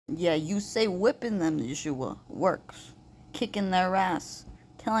Yeah, you say whipping them, Yeshua, works. Kicking their ass.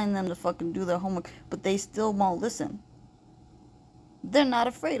 Telling them to fucking do their homework. But they still won't listen. They're not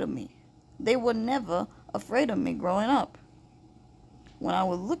afraid of me. They were never afraid of me growing up. When I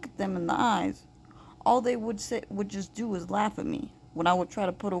would look at them in the eyes, all they would just do is laugh at me. When I would try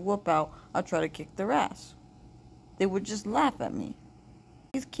to put a whoop out, I'd try to kick their ass. They would just laugh at me.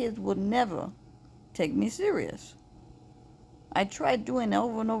 These kids would never take me serious. I tried doing it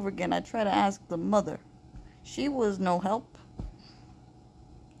over and over again. I tried to ask the mother. She was no help.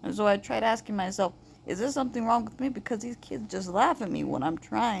 And so I tried asking myself, is there something wrong with me? Because these kids just laugh at me when I'm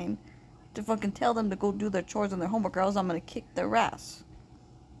trying to fucking tell them to go do their chores and their homework, or else I'm going to kick their ass.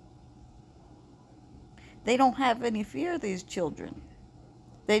 They don't have any fear, these children.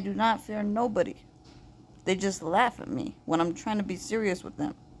 They do not fear nobody. They just laugh at me when I'm trying to be serious with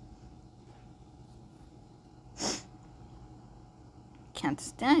them. Can't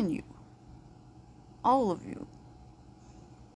stand you. All of you.